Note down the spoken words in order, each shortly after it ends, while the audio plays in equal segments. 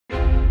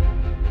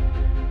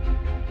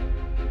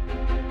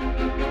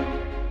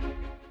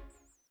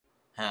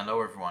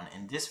Hello everyone,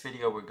 in this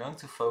video we're going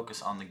to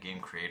focus on the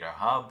Game Creator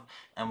Hub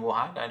and we'll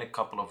highlight a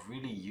couple of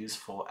really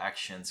useful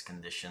actions,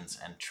 conditions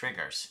and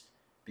triggers.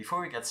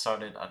 Before we get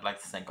started, I'd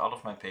like to thank all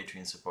of my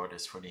Patreon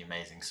supporters for the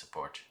amazing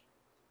support.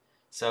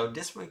 So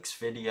this week's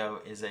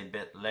video is a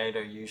bit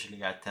later.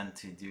 Usually I tend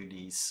to do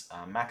these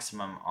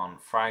maximum on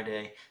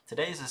Friday.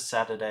 Today is a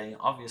Saturday.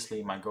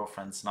 Obviously my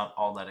girlfriend's not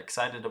all that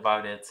excited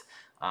about it,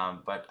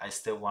 but I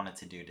still wanted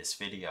to do this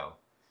video.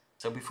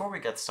 So before we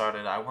get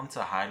started, I want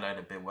to highlight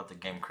a bit what the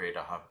Game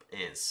Creator Hub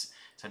is.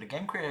 So the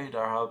Game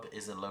Creator Hub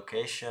is a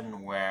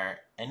location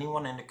where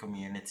anyone in the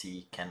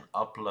community can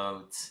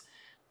upload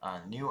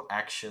new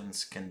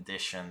actions,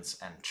 conditions,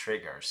 and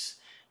triggers.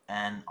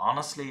 And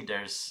honestly,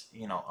 there's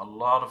a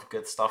lot of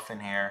good stuff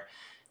in here.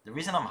 The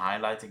reason I'm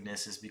highlighting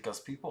this is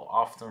because people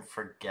often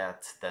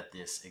forget that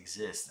this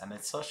exists, and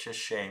it's such a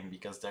shame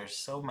because there's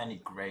so many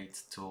great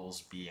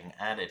tools being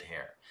added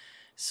here.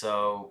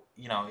 So,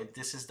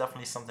 this is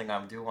definitely something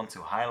I do want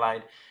to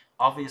highlight.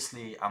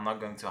 Obviously, I'm not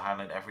going to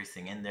highlight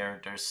everything in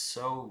there. There's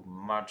so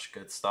much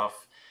good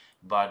stuff,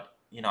 but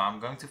I'm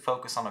going to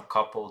focus on a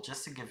couple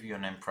just to give you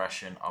an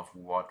impression of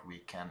what we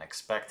can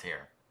expect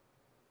here.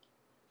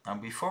 Now,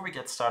 before we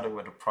get started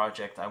with the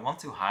project, I want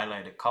to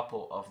highlight a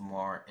couple of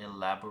more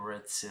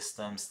elaborate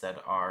systems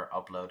that are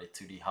uploaded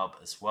to the hub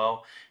as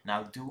well.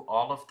 Now, do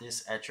all of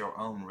this at your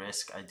own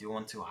risk. I do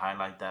want to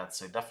highlight that,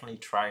 so definitely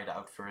try it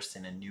out first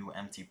in a new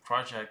empty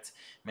project.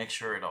 Make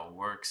sure it all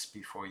works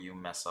before you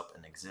mess up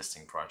an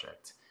existing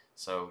project.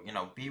 So,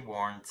 be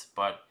warned,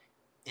 but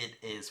it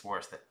is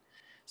worth it.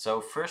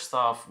 So first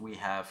off, we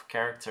have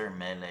Character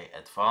Melee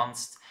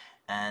Advanced.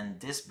 And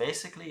this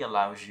basically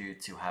allows you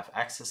to have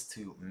access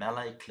to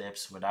melee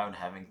clips without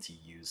having to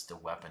use the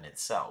weapon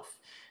itself.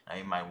 Now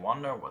you might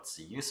wonder, what's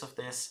the use of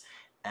this?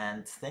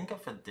 And think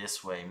of it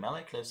this way: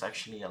 melee clips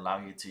actually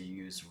allow you to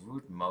use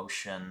root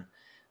motion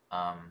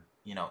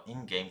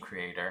in Game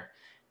Creator,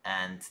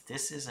 and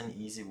this is an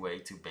easy way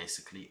to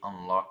basically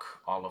unlock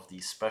all of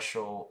these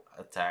special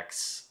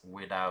attacks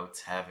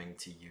without having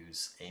to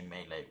use a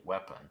melee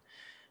weapon.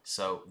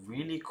 So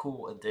really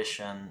cool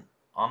addition.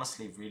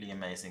 Honestly, really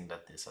amazing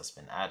that this has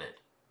been added.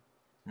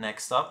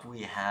 Next up,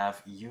 we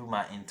have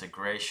Yuma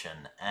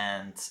integration,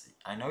 and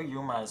I know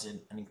Yuma is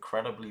an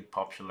incredibly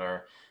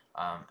popular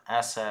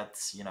asset.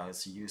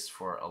 It's used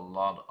for a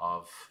lot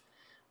of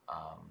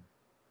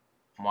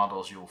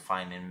models you'll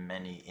find in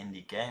many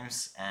indie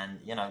games,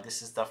 and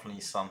this is definitely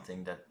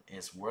something that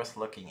is worth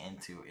looking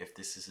into if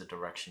this is a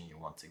direction you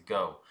want to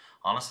go.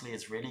 Honestly,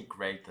 it's really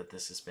great that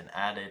this has been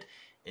added.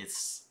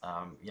 It's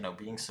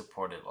being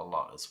supported a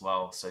lot as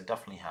well, so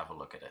definitely have a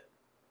look at it.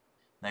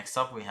 Next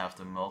up, we have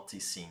the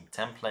multi-scene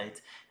template,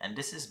 and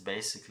this is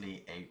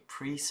basically a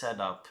pre-set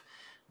up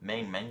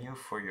main menu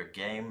for your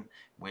game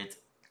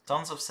with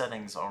tons of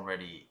settings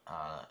already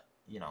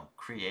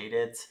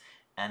created,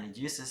 and it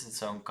uses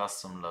its own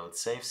custom load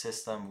save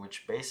system,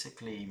 which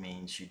basically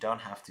means you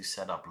don't have to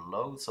set up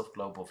loads of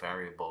global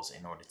variables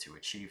in order to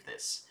achieve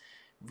this.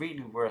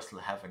 Really worth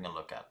having a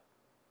look at.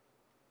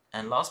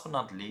 And last but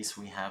not least,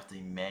 we have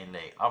the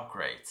melee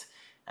upgrade,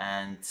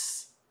 and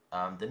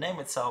the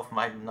name itself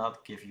might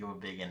not give you a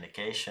big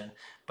indication,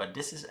 but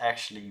this is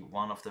actually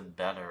one of the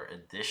better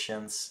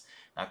additions.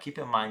 Now keep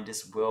in mind,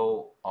 this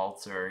will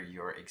alter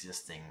your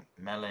existing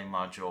melee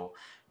module,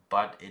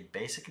 but it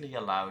basically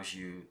allows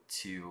you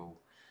to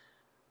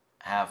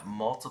have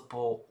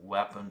multiple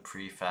weapon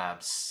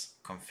prefabs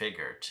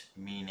configured,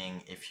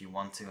 meaning if you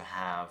want to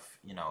have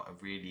a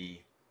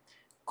really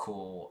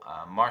cool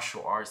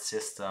martial arts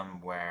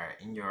system where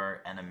in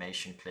your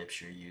animation clips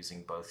you're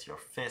using both your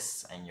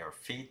fists and your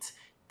feet,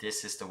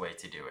 this is the way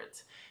to do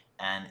it.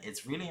 And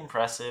it's really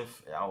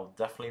impressive. I'll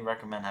definitely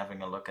recommend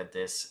having a look at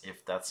this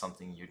if that's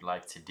something you'd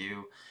like to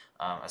do,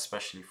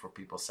 especially for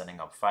people setting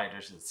up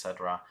fighters,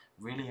 etc.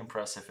 Really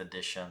impressive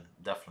addition.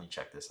 Definitely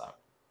check this out.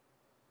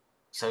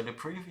 So the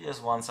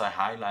previous ones I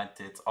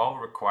highlighted all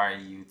require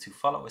you to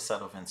follow a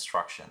set of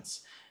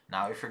instructions.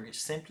 Now, if you're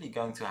simply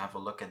going to have a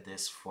look at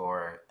this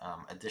for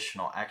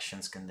additional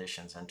actions,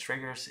 conditions, and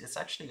triggers, it's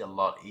actually a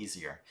lot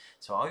easier.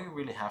 So all you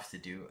really have to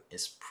do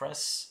is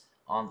press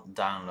on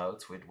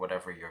download with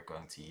whatever you're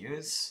going to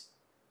use.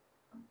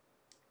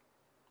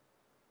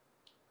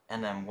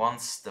 And then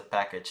once the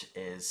package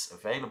is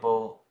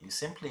available, you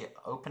simply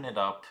open it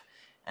up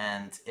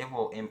and it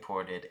will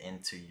import it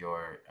into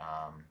your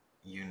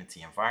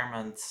Unity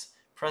environment.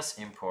 Press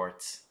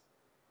import.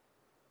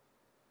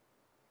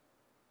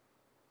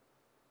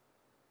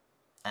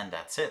 And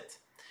that's it.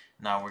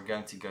 Now we're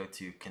going to go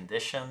to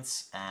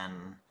conditions,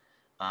 and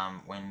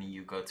when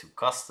you go to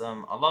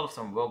custom, a lot of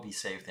them will be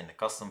saved in the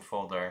custom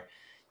folder.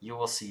 You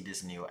will see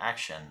this new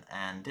action,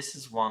 and this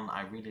is one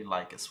I really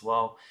like as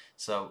well.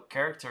 So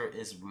character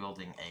is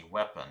wielding a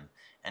weapon,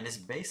 and this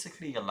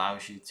basically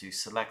allows you to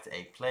select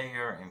a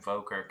player,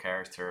 invoker,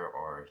 character,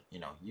 or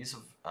use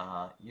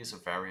a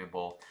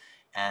variable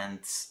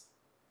and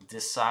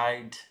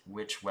decide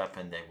which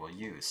weapon they will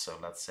use. So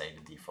let's say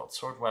the default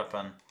sword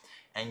weapon,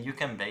 and you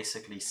can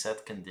basically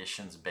set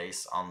conditions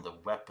based on the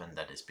weapon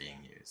that is being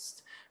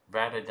used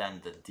rather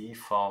than the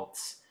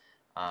default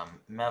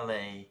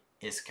melee,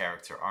 is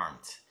character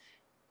armed.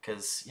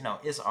 Because, you know,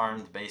 is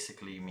armed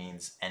basically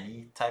means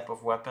any type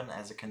of weapon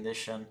as a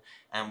condition,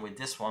 and with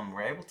this one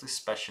we're able to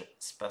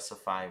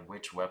specify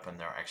which weapon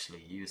they're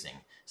actually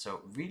using.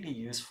 So really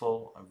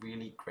useful, a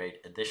really great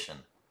addition.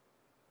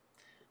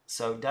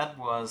 So that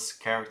was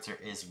character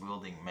is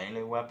wielding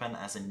melee weapon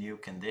as a new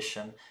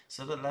condition.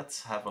 So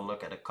let's have a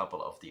look at a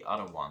couple of the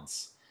other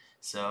ones.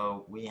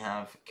 So we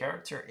have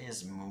character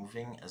is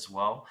moving as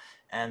well.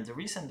 And the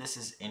reason this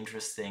is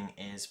interesting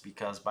is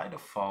because by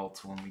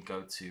default, when we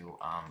go to,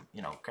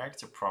 you know,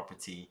 character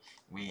property,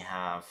 we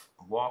have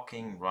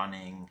walking,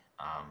 running,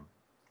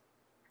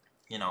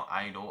 you know,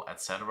 idle,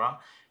 etc.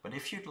 But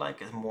if you'd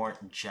like a more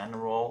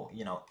general,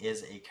 you know,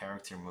 is a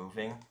character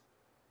moving,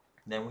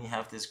 then we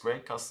have this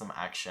great custom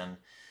action,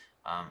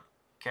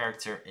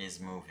 character is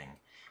moving,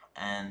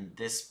 and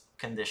this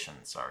condition,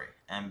 sorry,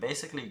 and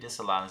basically this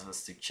allows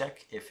us to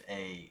check if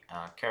a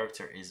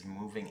character is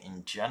moving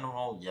in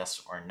general,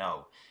 yes or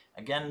no.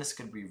 Again, this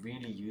could be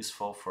really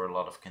useful for a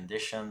lot of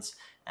conditions,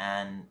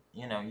 and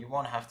you know, you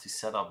won't have to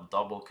set up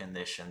double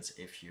conditions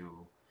if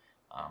you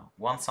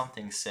want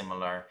something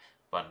similar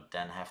but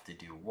then have to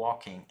do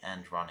walking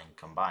and running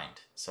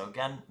combined. So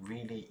again,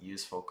 really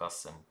useful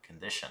custom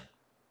condition.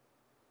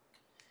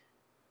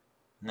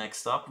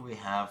 Next up, we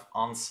have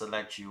on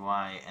select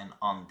UI and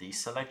on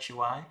deselect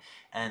UI,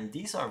 and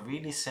these are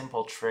really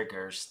simple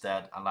triggers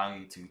that allow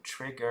you to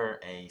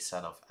trigger a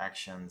set of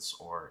actions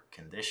or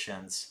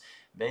conditions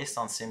based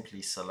on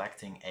simply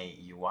selecting a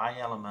UI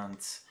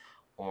element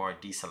or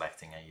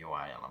deselecting a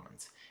UI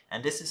element.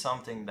 And this is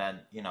something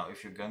that, you know,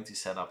 if you're going to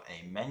set up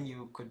a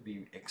menu, could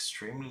be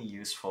extremely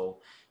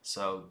useful.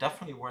 So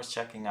definitely worth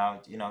checking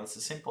out. You know, it's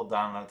a simple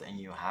download and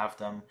you have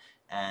them.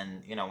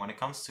 And, you know, when it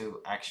comes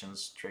to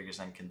actions, triggers,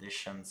 and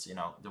conditions, you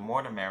know, the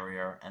more the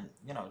merrier, and,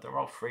 you know, they're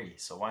all free,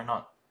 so why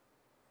not?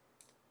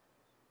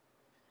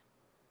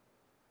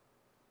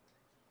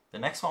 The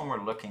next one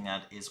we're looking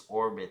at is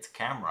Orbit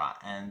Camera,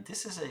 and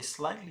this is a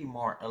slightly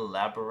more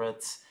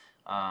elaborate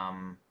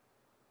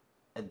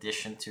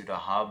addition to the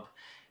hub,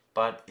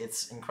 but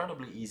it's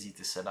incredibly easy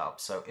to set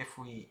up. So if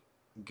we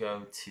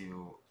go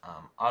to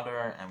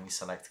Other and we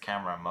select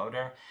Camera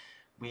Motor,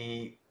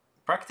 we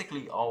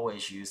practically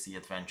always use the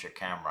adventure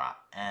camera,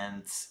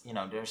 and you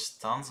know, there's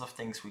tons of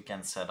things we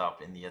can set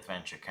up in the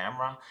adventure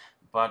camera,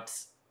 but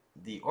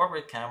the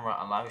orbit camera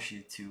allows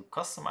you to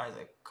customize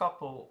a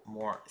couple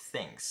more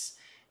things.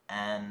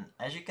 And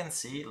as you can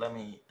see, let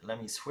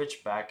me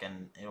switch back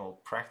and it will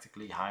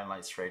practically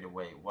highlight straight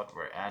away what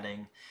we're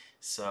adding.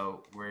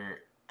 So we're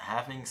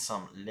having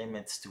some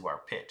limits to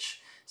our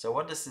pitch. So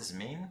what does this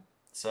mean?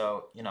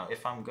 So, you know,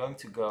 if I'm going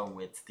to go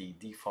with the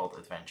default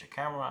adventure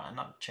camera, I'm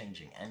not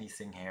changing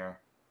anything here.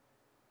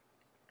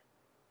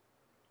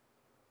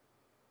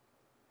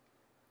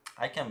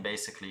 I can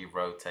basically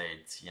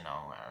rotate, you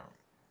know,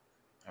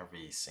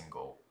 every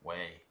single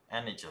way,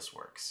 and it just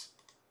works.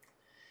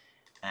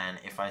 And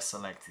if I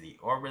select the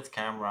orbit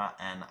camera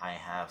and I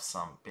have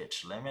some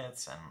pitch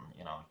limits, and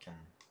you know, I can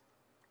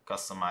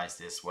customize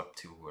this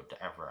to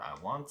whatever I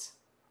want,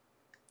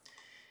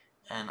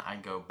 and I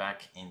go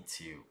back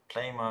into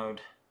play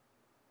mode,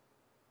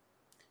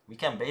 we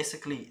can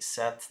basically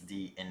set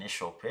the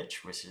initial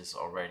pitch, which is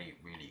already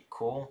really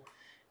cool,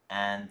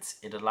 and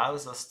it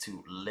allows us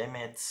to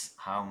limit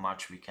how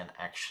much we can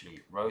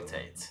actually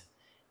rotate.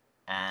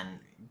 And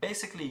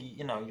basically,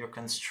 you know, you're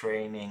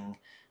constraining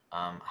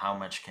how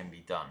much can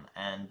be done,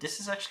 and this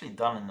is actually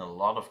done in a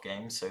lot of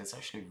games, so it's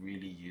actually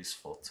really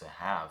useful to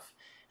have.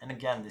 And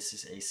again, this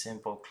is a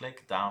simple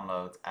click,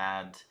 download,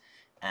 add,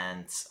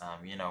 and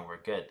you know,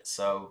 we're good.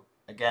 So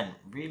again,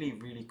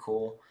 really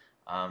cool,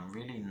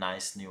 really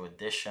nice new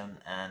addition.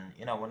 And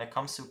you know, when it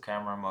comes to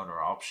camera mode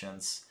or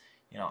options,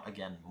 you know,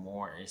 again,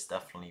 more is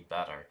definitely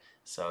better.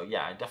 So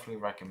yeah, I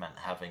definitely recommend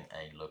having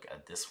a look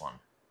at this one.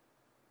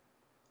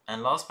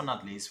 And last but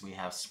not least, we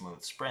have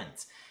smooth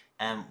sprint.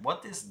 And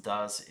what this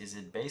does is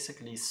it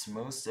basically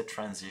smooths the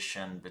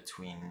transition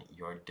between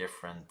your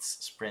different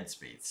sprint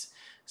speeds.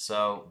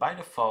 So by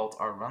default,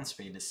 our run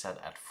speed is set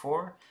at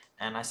 4,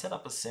 and I set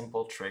up a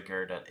simple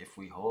trigger that if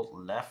we hold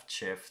left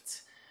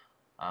shift,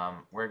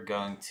 we're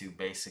going to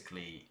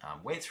basically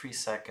wait 3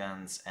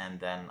 seconds, and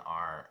then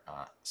our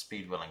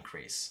speed will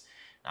increase.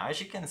 Now, as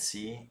you can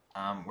see,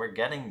 we're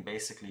getting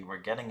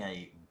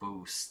a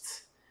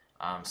boost.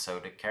 So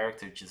the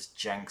character just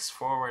janks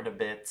forward a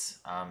bit,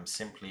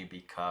 simply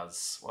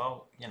because,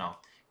 well, you know,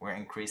 we're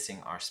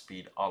increasing our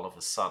speed all of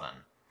a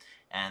sudden.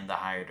 And the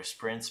higher the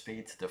sprint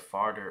speed, the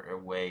farther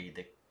away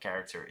the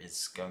character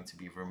is going to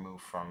be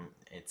removed from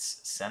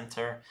its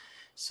center.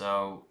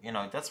 So, you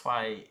know, that's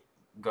why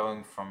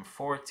going from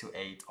 4 to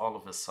 8 all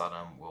of a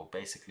sudden will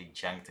basically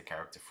jank the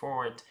character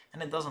forward,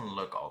 and it doesn't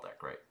look all that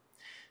great.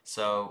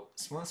 So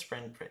smooth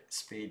sprint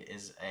speed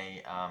is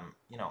a,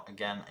 you know,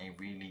 again, a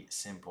really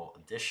simple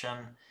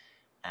addition.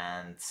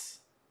 And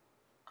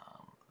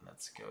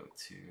let's go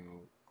to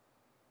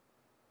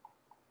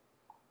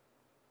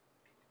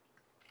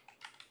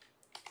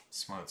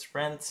smooth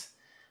sprint.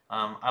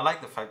 I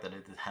like the fact that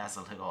it has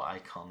a little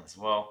icon as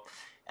well.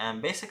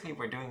 And basically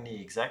we're doing the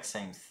exact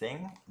same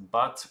thing,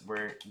 but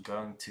we're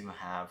going to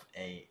have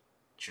a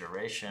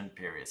duration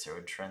period, so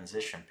a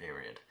transition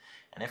period.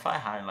 And if I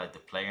highlight the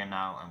player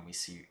now and we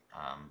see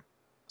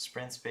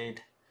sprint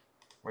speed,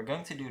 we're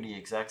going to do the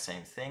exact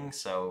same thing.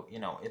 So,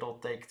 it'll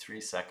take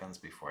 3 seconds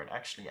before it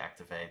actually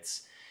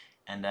activates.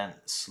 And then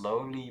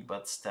slowly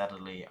but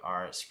steadily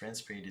our sprint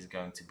speed is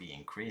going to be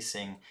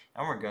increasing,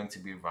 and we're going to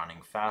be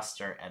running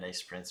faster at a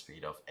sprint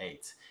speed of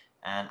 8.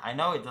 And I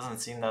know it doesn't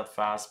seem that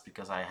fast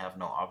because I have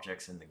no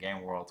objects in the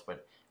game world,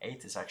 but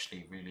 8 is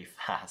actually really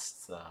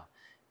fast,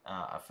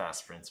 a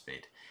fast sprint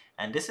speed.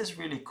 And this is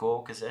really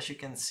cool because, as you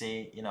can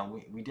see,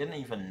 we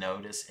didn't even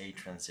notice a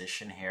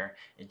transition here.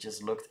 It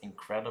just looked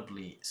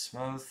incredibly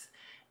smooth.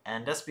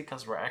 And that's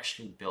because we're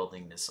actually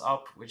building this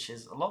up, which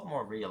is a lot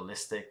more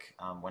realistic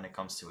when it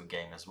comes to a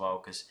game as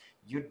well, because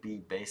you'd be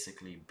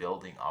basically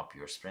building up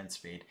your sprint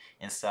speed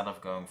instead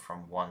of going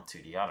from one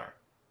to the other.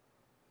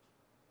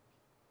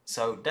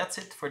 So that's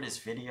it for this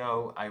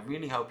video. I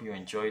really hope you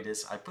enjoyed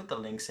this. I put the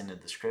links in the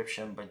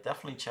description, but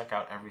definitely check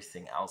out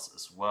everything else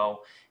as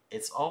well.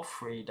 It's all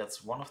free.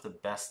 That's one of the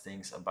best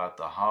things about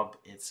the hub.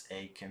 It's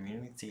a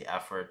community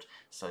effort,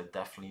 so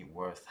definitely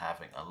worth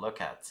having a look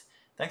at.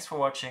 Thanks for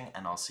watching,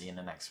 and I'll see you in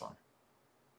the next one.